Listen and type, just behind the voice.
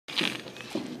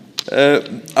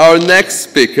Our next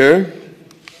speaker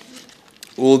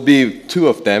will be two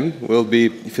of them, will be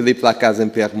Philippe Lacaze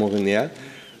and P Moriniere.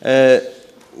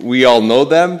 We all know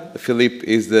them. Philippe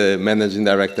is the managing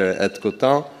director at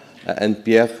Coton, and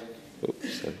Pierre,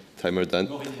 sorry, timer done.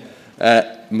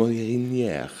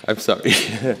 Moriniere, I'm sorry.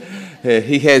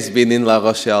 He has been in La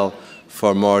Rochelle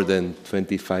for more than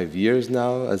 25 years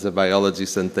now as a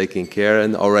biologist and taking care,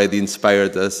 and already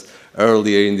inspired us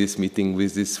earlier in this meeting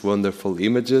with these wonderful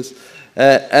images.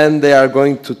 And they are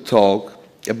going to talk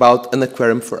about an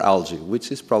aquarium for algae,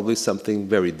 which is probably something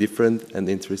very different and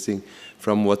interesting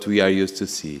from what we are used to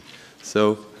see.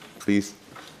 So, please.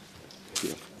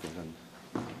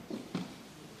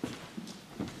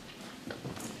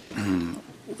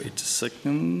 Wait a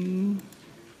second.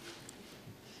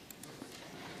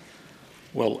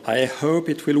 Well, I hope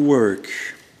it will work.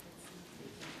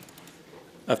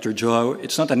 After Joao,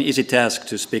 it's not an easy task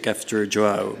to speak after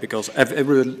Joao, because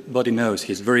everybody knows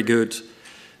he's very good,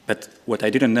 but what I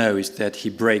didn't know is that he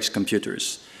breaks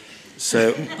computers.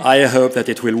 So I hope that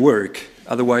it will work.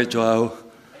 Otherwise, Joao,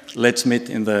 let's meet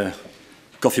in the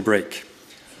coffee break.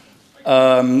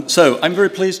 So I'm very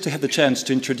pleased to have the chance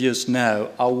to introduce now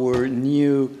our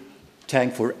new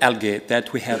tank for algae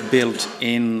that we have built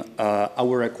in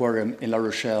our aquarium in La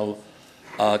Rochelle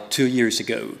 2 years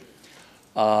ago.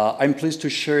 I'm pleased to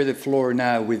share the floor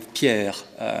now with Pierre.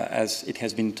 As it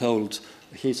has been told,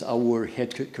 he's our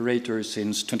head curator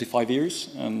since 25 years,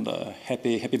 and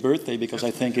happy birthday, because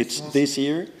I think it's this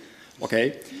year.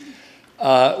 Okay.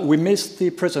 We missed the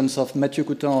presence of Mathieu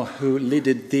Coutan, who led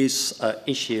this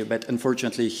issue, but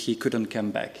unfortunately he couldn't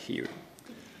come back here.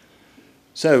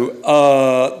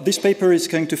 So this paper is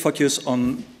going to focus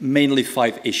on mainly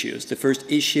 5 issues. The first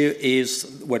issue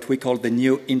is what we call the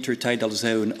new intertidal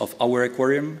zone of our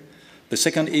aquarium. The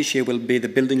second issue will be the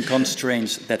building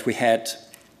constraints that we had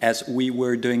as we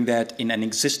were doing that in an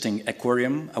existing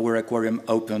aquarium. Our aquarium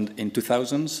opened in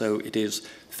 2000, so it is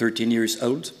 13 years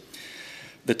old.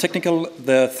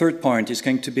 The third point is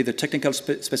going to be the technical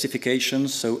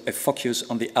specifications, so a focus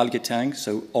on the algae tank,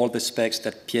 so all the specs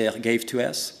that Pierre gave to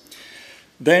us.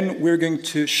 Then we're going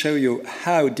to show you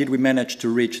how did we manage to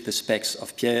reach the specs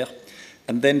of Pierre,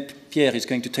 and then Pierre is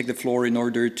going to take the floor in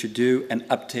order to do an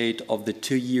update of the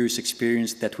 2 years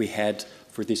experience that we had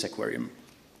for this aquarium.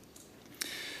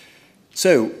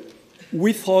 So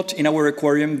we thought in our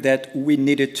aquarium that we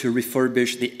needed to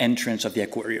refurbish the entrance of the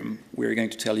aquarium. We're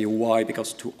going to tell you why,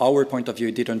 because to our point of view,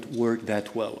 it didn't work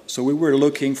that well. So we were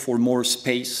looking for more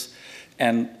space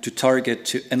and to target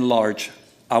to enlarge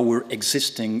our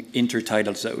existing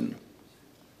intertidal zone.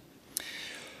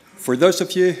 For those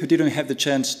of you who didn't have the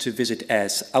chance to visit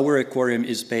us, our aquarium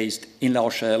is based in La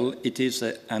Rochelle. It is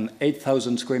an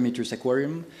 8,000 square meters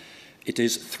aquarium. It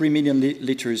is 3 million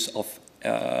liters of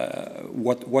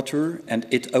water, and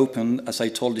it opened, as I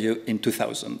told you, in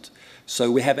 2000.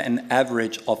 So we have an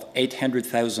average of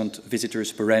 800,000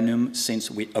 visitors per annum since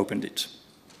we opened it.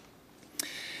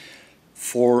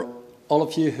 For all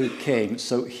of you who came,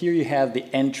 so here you have the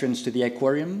entrance to the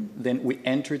aquarium, then we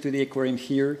enter to the aquarium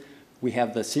here, we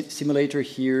have the simulator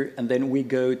here, and then we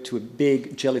go to a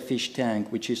big jellyfish tank,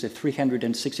 which is a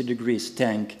 360 degrees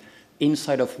tank,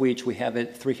 inside of which we have a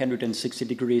 360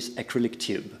 degrees acrylic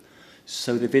tube.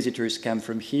 So the visitors come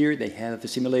from here, they have the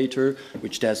simulator,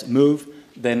 which does move,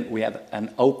 then we have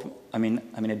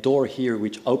a door here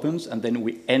which opens, and then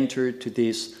we enter to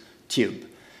this tube.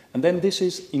 And then this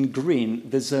is in green,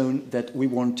 the zone that we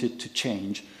wanted to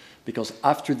change, because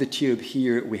after the tube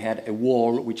here, we had a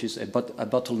wall, which is a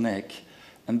bottleneck,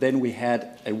 and then we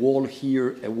had a wall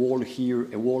here, a wall here,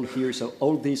 a wall here, so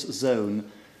all this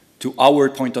zone, to our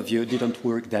point of view, didn't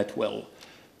work that well.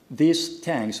 These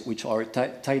tanks, which are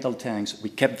tidal tanks, we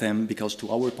kept them because to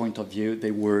our point of view,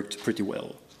 they worked pretty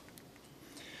well.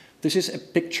 This is a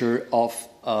picture of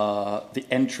the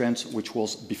entrance, which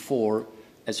was before.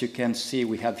 As you can see,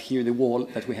 we have here the wall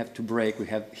that we have to break. We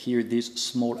have here these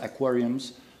small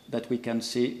aquariums that we can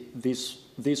see.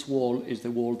 This wall is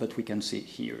the wall that we can see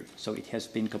here. So it has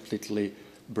been completely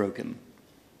broken.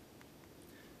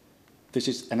 This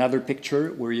is another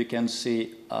picture where you can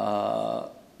see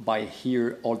by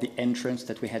here all the entrance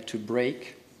that we had to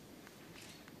break.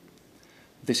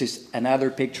 This is another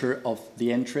picture of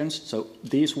the entrance. So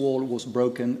this wall was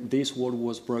broken, this wall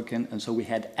was broken, and so we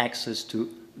had access to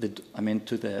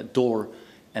the door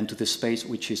and to the space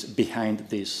which is behind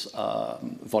this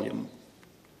volume.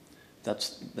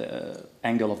 That's the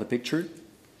angle of the picture.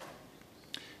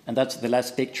 And that's the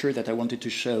last picture that I wanted to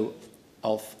show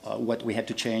of what we had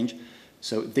to change.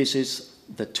 So this is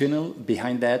the tunnel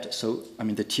behind that, so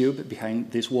the tube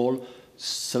behind this wall.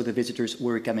 So the visitors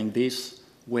were coming this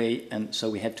way, and so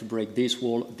we had to break this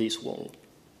wall, this wall.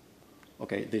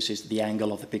 Okay, this is the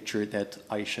angle of the picture that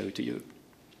I show to you.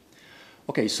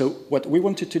 Okay, so what we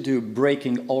wanted to do,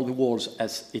 breaking all the walls,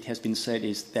 as it has been said,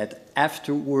 is that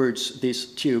afterwards this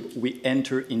tube, we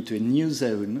enter into a new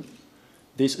zone.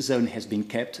 This zone has been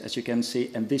kept, as you can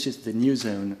see, and this is the new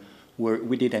zone where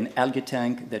we did an algae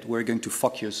tank that we're going to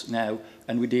focus now,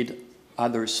 and we did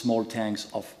other small tanks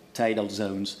of tidal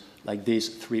zones, like these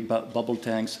 3 bubble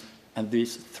tanks and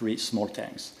these 3 small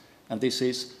tanks. And this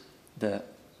is the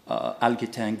algae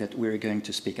tank that we're going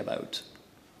to speak about.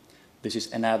 This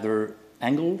is another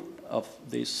angle of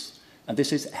this, and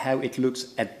this is how it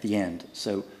looks at the end.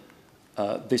 So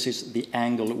this is the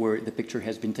angle where the picture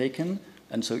has been taken,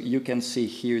 and so you can see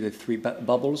here the 3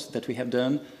 bubbles that we have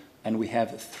done, and we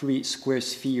have 3 square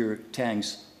sphere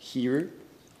tanks here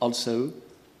also.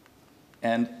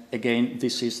 And again,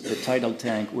 this is the tidal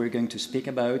tank we're going to speak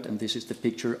about, and this is the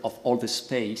picture of all the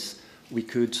space we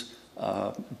could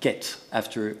get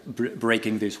after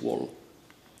breaking this wall.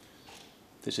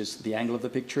 This is the angle of the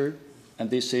picture, and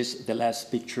this is the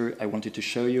last picture I wanted to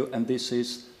show you, and this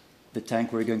is the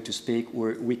tank we're going to speak,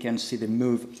 where we can see the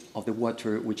move of the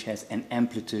water, which has an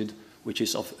amplitude which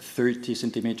is of 30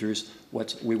 centimeters,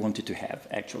 what we wanted to have,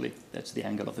 actually. That's the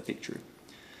angle of the picture.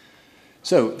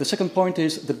 So the second point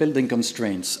is the building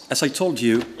constraints. As I told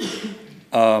you,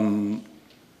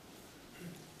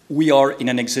 we are in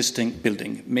an existing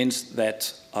building. Means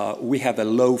that we have a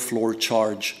low floor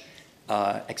charge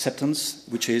acceptance,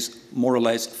 which is more or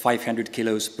less 500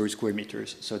 kilos per square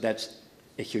meters. So that's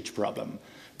a huge problem.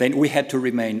 Then we had to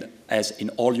remain, as in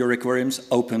all your aquariums,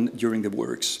 open during the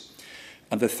works.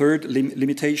 And the third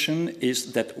limitation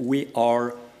is that we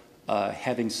are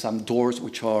having some doors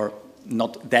which are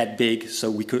not that big, so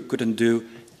we couldn't do,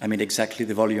 exactly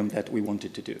the volume that we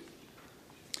wanted to do.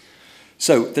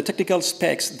 So the technical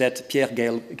specs that Pierre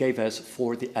gave us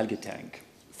for the algae tank.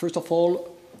 First of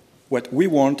all, what we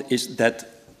want is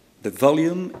that the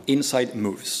volume inside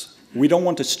moves. We don't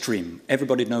want a stream.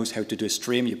 Everybody knows how to do a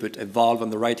stream. You put a valve on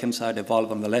the right-hand side, a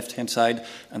valve on the left-hand side,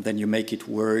 and then you make it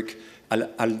work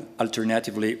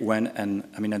alternatively one and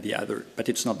the other. But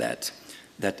it's not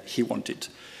that he wanted.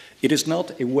 It is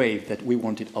not a wave that we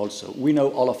wanted also. We know,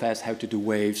 all of us, how to do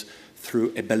waves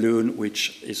through a balloon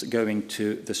which is going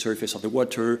to the surface of the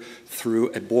water,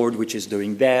 through a board which is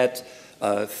doing that,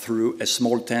 through a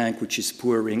small tank which is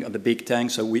pouring on the big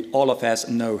tank. So all of us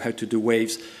know how to do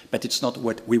waves, but it's not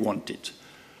what we wanted.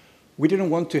 We didn't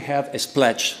want to have a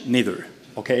splash neither,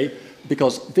 okay?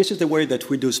 Because this is the way that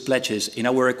we do splashes in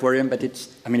our aquarium, but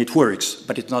it works,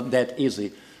 but it's not that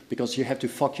easy, because you have to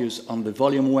focus on the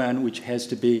volume 1, which has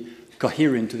to be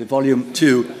coherent to the volume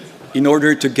 2 in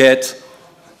order to get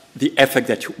the effect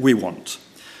that we want.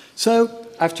 So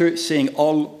after seeing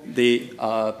all the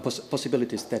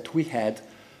possibilities that we had,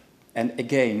 and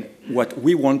again, what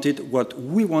we wanted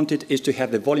is to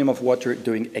have the volume of water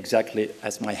doing exactly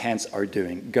as my hands are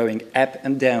doing, going up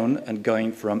and down and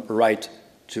going from right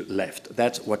to left.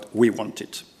 That's what we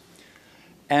wanted.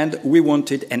 And we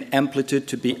wanted an amplitude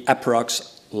to be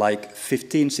approx like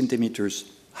 15 centimeters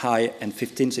high and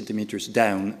 15 centimeters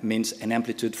down, means an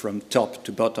amplitude from top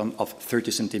to bottom of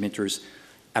 30 centimeters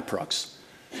approx.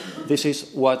 This is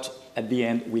what at the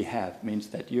end we have, means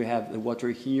that you have the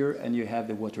water here and you have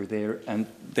the water there, and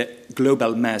the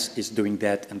global mass is doing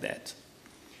that and that.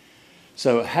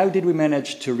 So how did we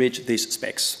manage to reach these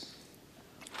specs?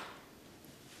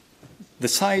 The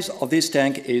size of this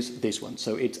tank is this one.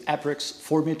 So it's approx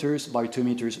 4 meters by 2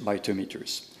 meters by 2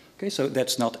 meters. Okay, so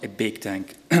that's not a big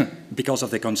tank because of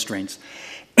the constraints.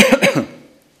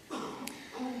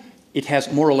 It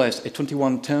has more or less a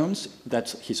 21 tons,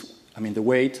 that's the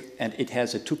weight, and it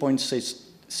has a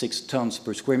 2.66 tons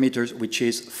per square meters, which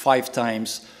is 5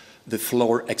 times the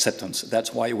floor acceptance.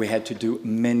 That's why we had to do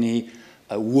many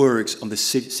works on the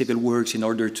civil works in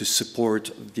order to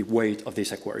support the weight of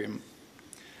this aquarium.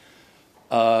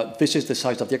 This is the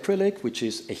size of the acrylic, which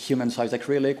is a human-sized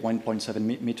acrylic,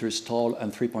 1.7 meters tall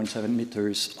and 3.7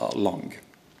 meters long.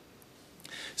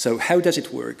 So how does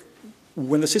it work?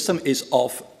 When the system is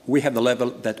off, we have the level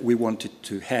that we wanted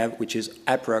to have, which is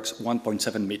approx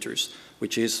 1.7 meters,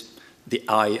 which is the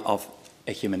eye of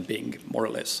a human being, more or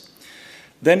less.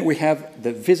 Then we have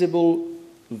the visible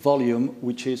volume,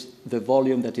 which is the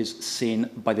volume that is seen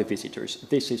by the visitors.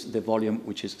 This is the volume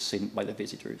which is seen by the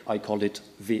visitors. I called it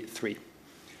V3.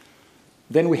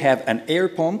 Then we have an air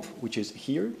pump, which is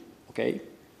here, okay?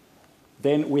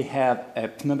 Then we have a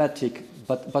pneumatic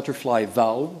butterfly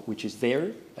valve, which is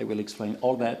there. I will explain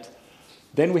all that.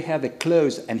 Then we have a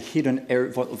closed and hidden air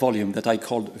volume that I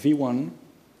called V1.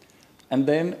 And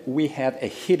then we have a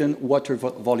hidden water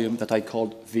volume that I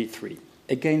called V3.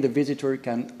 Again, the visitor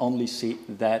can only see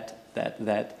that,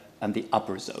 and the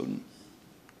upper zone.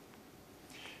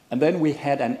 And then we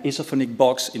had an isophonic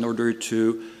box in order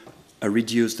to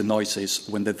reduce the noises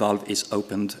when the valve is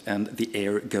opened and the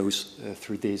air goes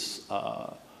through this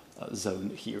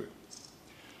zone here.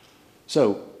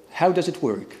 So how does it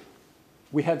work?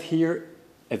 We have here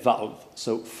a valve.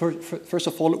 So first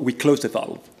of all, we close the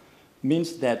valve.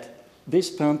 Means that this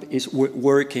pump is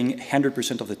working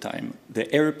 100% of the time.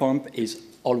 The air pump is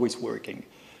always working.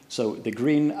 So the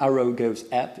green arrow goes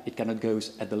up, it cannot go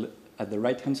at the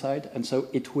right-hand side, and so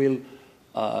it will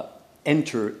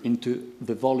enter into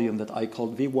the volume that I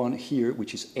call V1 here,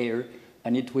 which is air,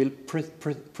 and it will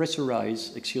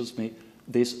pressurize,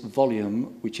 this volume,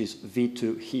 which is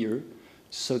V2 here.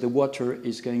 So the water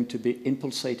is going to be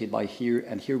impulsated by here,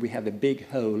 and here we have a big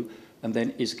hole, and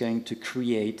then is going to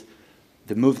create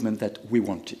the movement that we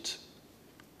wanted.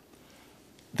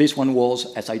 This one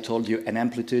was, as I told you, an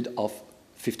amplitude of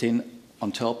 15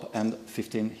 on top and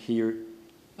 15 here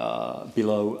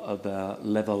below the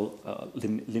level,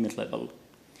 limit level.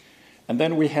 And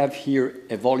then we have here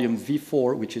a volume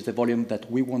V4, which is the volume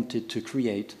that we wanted to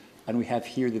create, and we have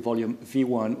here the volume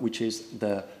V1, which is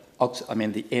the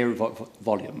air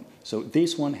volume. So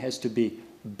this one has to be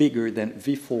bigger than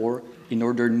V4 in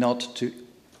order not to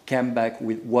come back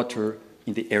with water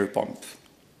in the air pump.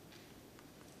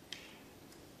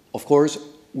 Of course,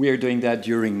 we are doing that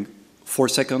during 4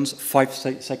 seconds, 5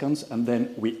 seconds, and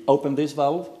then we open this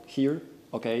valve here,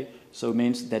 okay? So it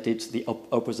means that it's the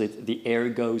opposite. The air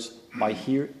goes by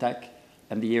here, tack,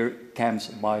 and the air comes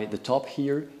by the top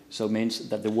here, so it means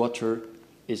that the water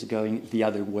is going the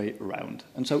other way around.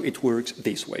 And so it works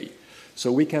this way. So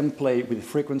we can play with the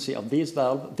frequency of this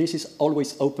valve. This is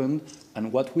always open,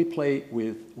 and what we play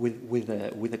with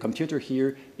the computer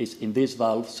here is in this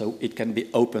valve, so it can be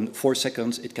open 4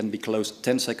 seconds, it can be closed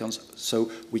 10 seconds, so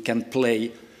we can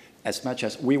play as much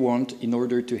as we want in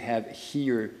order to have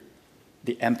here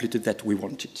the amplitude that we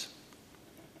wanted.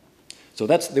 So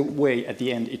that's the way at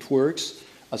the end it works.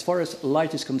 As far as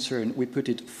light is concerned, we put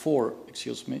it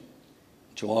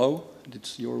Joao,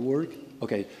 it's your work?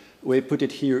 Okay. We put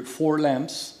it here 4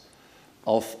 lamps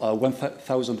of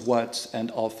 1,000 watts and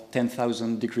of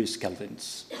 10,000 degrees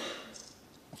Kelvins.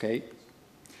 Okay?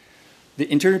 The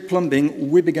interior plumbing,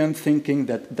 we began thinking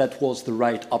that that was the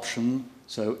right option.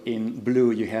 So in blue,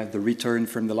 you have the return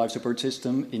from the life support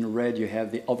system. In red, you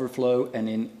have the overflow. And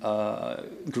in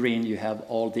green, you have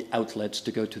all the outlets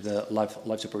to go to the life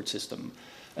support system.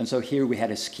 And so here we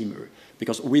had a skimmer,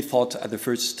 because we thought at the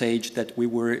first stage that we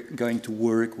were going to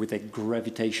work with a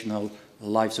gravitational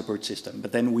life support system.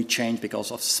 But then we changed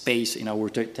because of space in our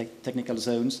technical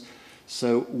zones.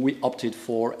 So we opted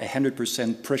for a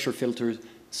 100% pressure filter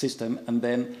system, and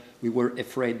then we were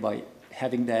afraid by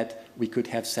having that we could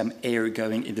have some air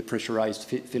going in the pressurized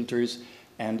filters,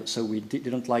 and so we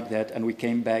didn't like that, and we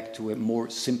came back to a more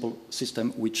simple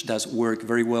system which does work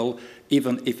very well,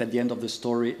 even if at the end of the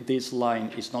story this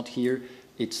line is not here,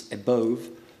 it's above,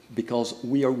 because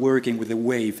we are working with a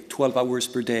wave 12 hours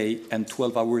per day, and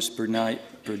 12 hours per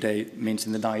day means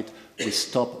in the night we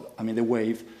stop the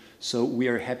wave. So we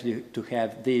are happy to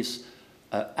have this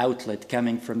outlet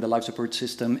coming from the life support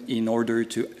system in order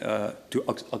to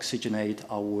oxygenate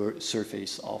our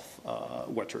surface of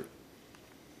water.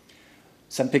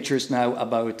 Some pictures now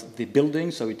about the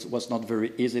building. So it was not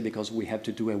very easy because we had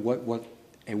to do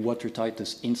a water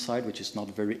tightness inside, which is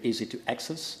not very easy to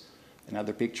access.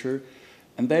 Another picture.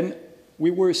 And then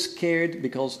we were scared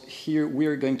because here we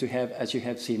are going to have, as you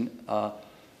have seen,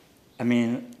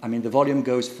 the volume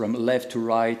goes from left to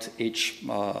right each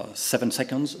 7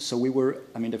 seconds. So we were,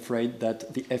 afraid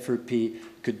that the FRP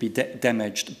could be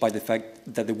damaged by the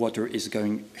fact that the water is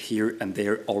going here and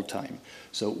there all time.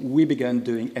 So we began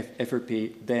doing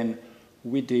FRP. Then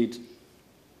we did,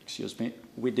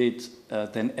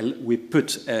 we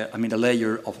put a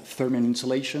layer of thermal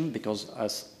insulation, because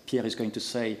as Pierre is going to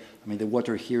say, the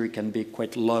water here can be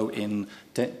quite low in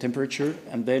temperature.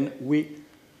 And then we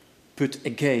put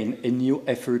again a new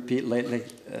FRP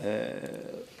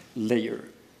layer.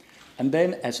 And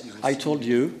then, as I told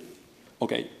you,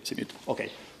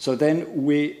 so then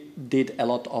we did a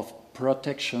lot of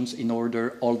protections in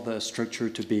order all the structure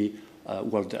to be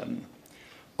well done.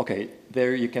 Okay,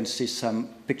 there you can see some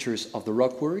pictures of the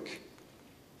rock work,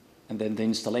 and then the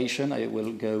installation. I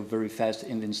will go very fast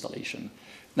in the installation.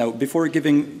 Now, before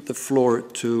giving the floor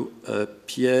to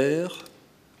Pierre,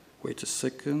 wait a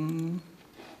second.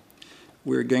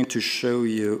 We're going to show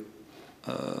you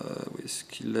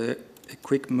a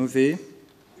quick movie.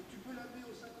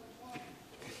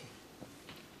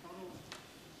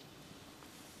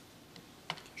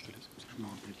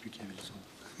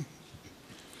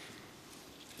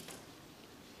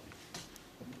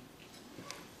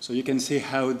 So you can see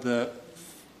how the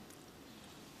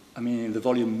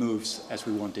volume moves as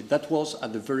we wanted. That was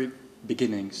at the very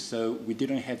beginning, so we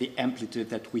didn't have the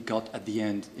amplitude that we got at the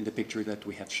end in the picture that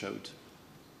we have showed.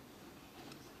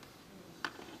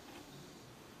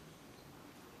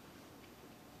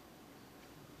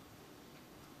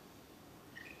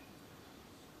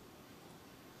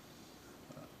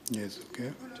 Yes,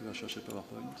 okay. Tu vas chercher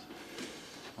PowerPoint.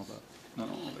 On va. Non,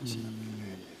 on va ici.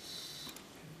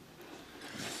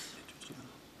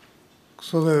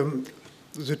 So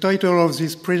the title of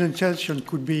this presentation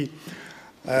could be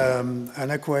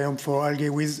an aquarium for algae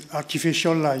with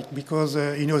artificial light, because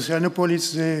in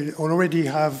Oceanopolis they already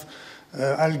have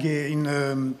algae in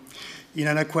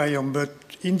an aquarium, but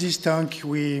in this tank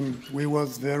we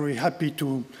was very happy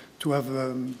to have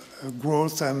a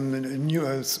growth and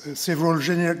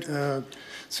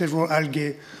several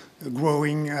algae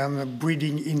growing and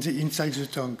breeding inside the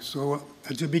tank. So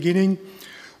at the beginning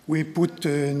we put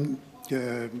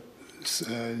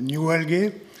new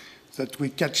algae that we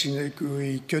cut in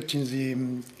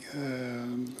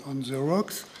on the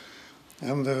rocks,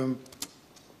 and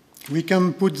we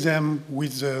can put them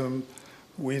with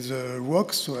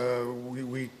rocks.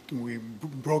 We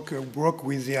broke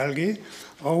with the algae,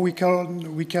 or we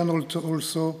can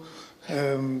also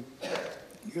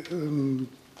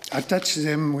attach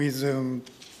them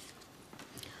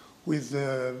with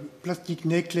plastic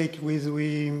necklace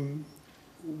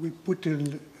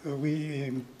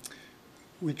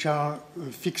which are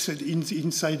fixed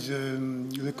inside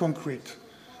the concrete.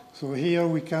 So here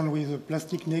we can, with a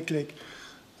plastic necklace,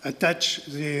 attach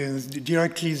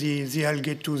directly the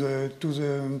algae to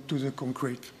the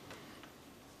concrete.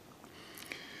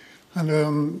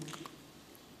 And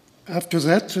after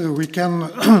that, we can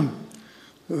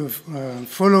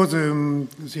follow the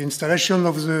installation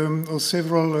of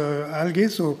several algae.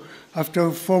 So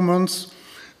after 4 months,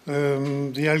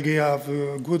 the algae have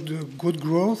good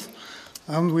growth,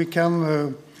 and we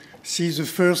can see the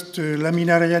first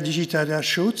Laminaria digitata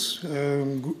shoots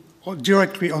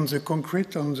directly on the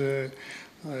concrete, on the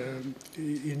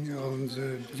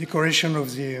decoration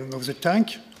of the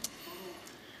tank.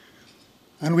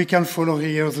 And we can follow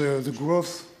here the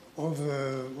growth of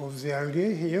the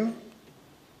algae here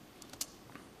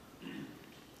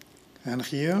and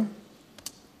here.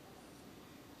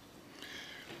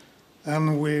 And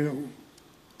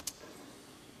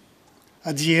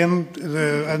at the end,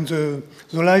 the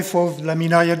life of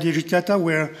Laminaria digitata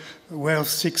were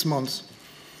 6 months.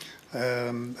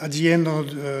 At the end of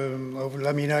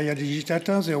Laminaria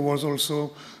digitata, there was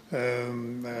also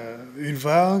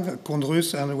ulva,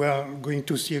 chondrus, and we are going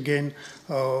to see again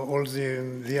all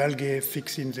the algae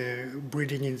fixed in the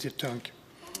breeding in the tank.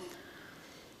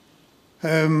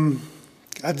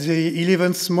 At the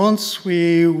 11th month,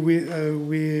 we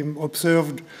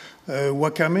observed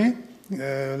wakame,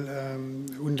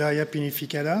 Undaria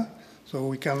pinificada, so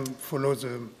we can follow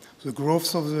the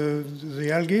growth of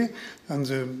the algae, and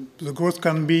the growth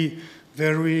can be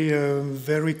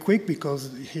very quick, because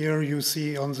here you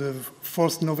see on the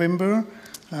 4th November,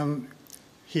 and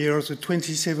here the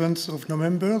 27th of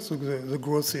November, so the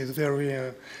growth is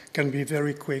can be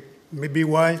very quick. Maybe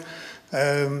why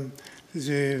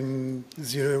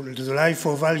the life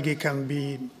of algae can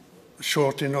be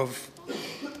short enough.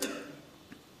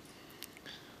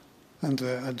 And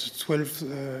at 12th,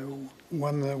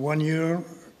 1 year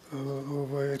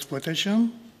of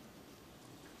exploitation,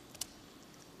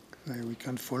 we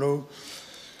can follow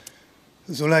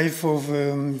the life of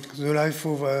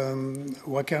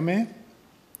wakame,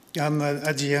 and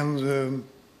at the end,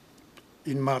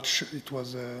 in March, it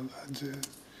was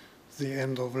the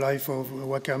end of life of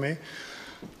wakame.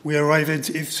 We arrived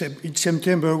in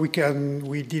September. We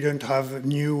didn't have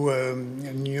new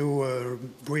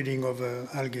breeding of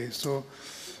algae. So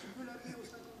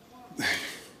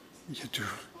you do.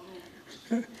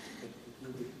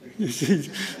 You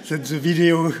see, that's the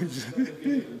video.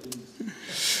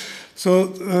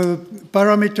 So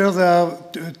parameters are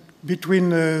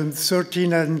between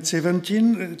 13 and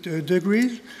 17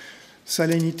 degrees.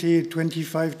 Salinity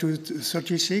 25 to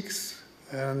 36.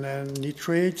 And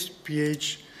nitrate,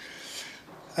 pH.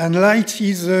 And light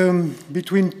is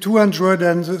between 200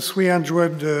 and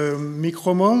 300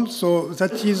 micromole, so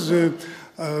that is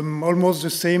almost the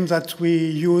same that we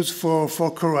use for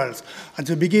corals. At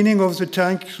the beginning of the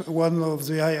tank, one of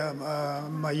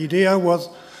my idea was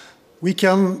we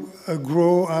can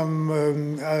grow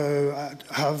and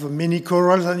have many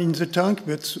corals in the tank,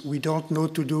 but we don't know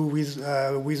to do with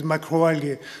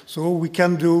macroalgae. So we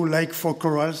can do like for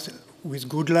corals, with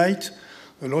good light,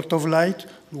 a lot of light,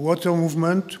 water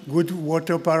movement, good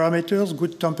water parameters,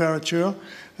 good temperature,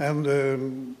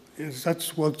 and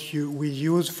that's what we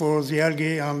use for the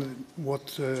algae and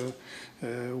what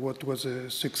was a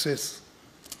success.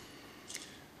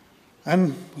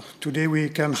 And today we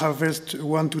can harvest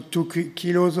 1 to 2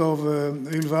 kilos of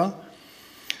ulva.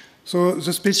 So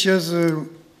the species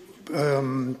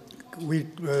we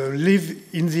live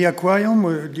in the aquarium,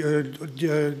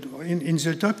 in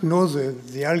the tank. No,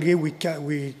 the algae we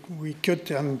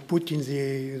cut and put in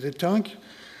the tank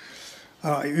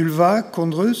are ulva,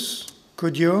 chondrus,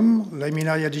 codium,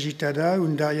 Laminaria digitada,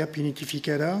 Undaria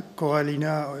pinnitifida,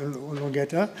 Corallina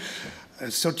elongata,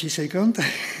 30 seconds,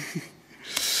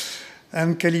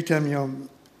 and Calitamium.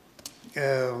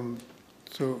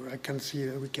 So we can see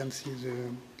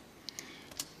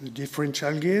the different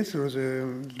algae, so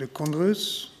the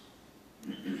chondrus,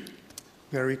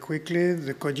 very quickly,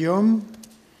 the codium,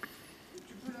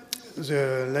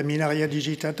 the Laminaria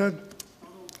digitata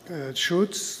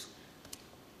shoots.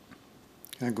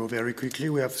 I go very quickly,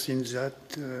 we have seen that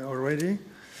already.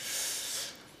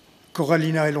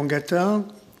 Corallina elongata,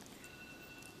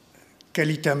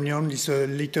 Calitamium, this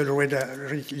little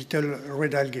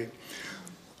red algae.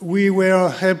 We were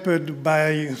helped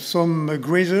by some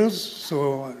grazers,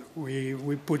 so we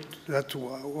put that.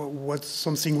 What's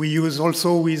something we use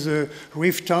also with a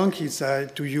reef tank is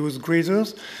to use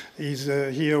grazers.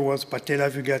 Here was Patella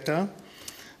vugata,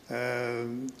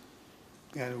 and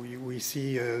we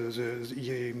see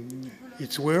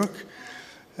its work.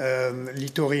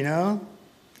 Litorina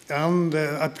and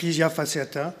Aplysia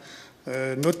fasciata,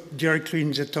 not directly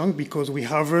in the tank because we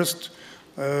harvest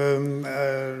when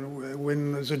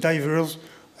the divers,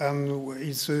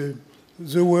 it's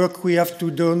the work we have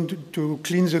to do to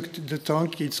clean the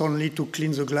tank. It's only to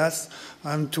clean the glass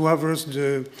and to harvest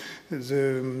the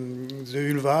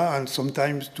ulva, and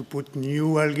sometimes to put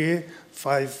new algae.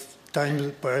 5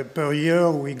 times per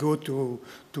year we go to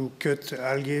cut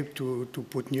algae to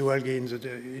put new algae in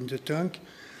the tank.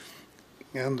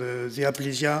 And the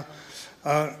Aplysia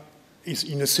is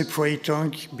in a separate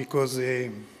tank because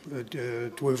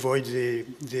to avoid they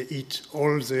eat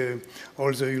all the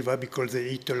ulva because they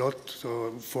eat a lot.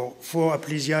 So for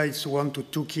Aplysia, it's 1 to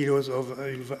 2 kilos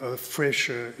of fresh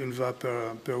ulva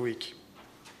per week.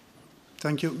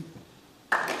 Thank you.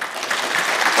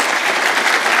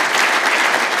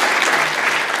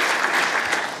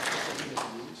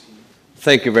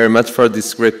 Thank you very much for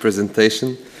this great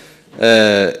presentation.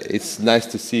 It's nice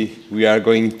to see we are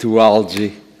going to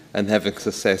algae and having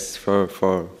success for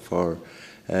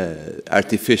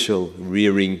artificial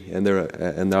rearing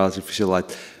and artificial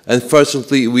light.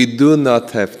 Unfortunately, we do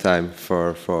not have time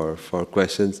for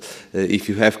questions. If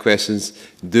you have questions,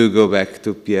 do go back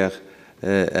to Pierre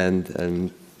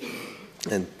and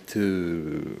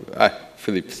to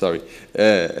Philippe. Sorry,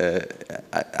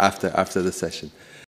 after the session.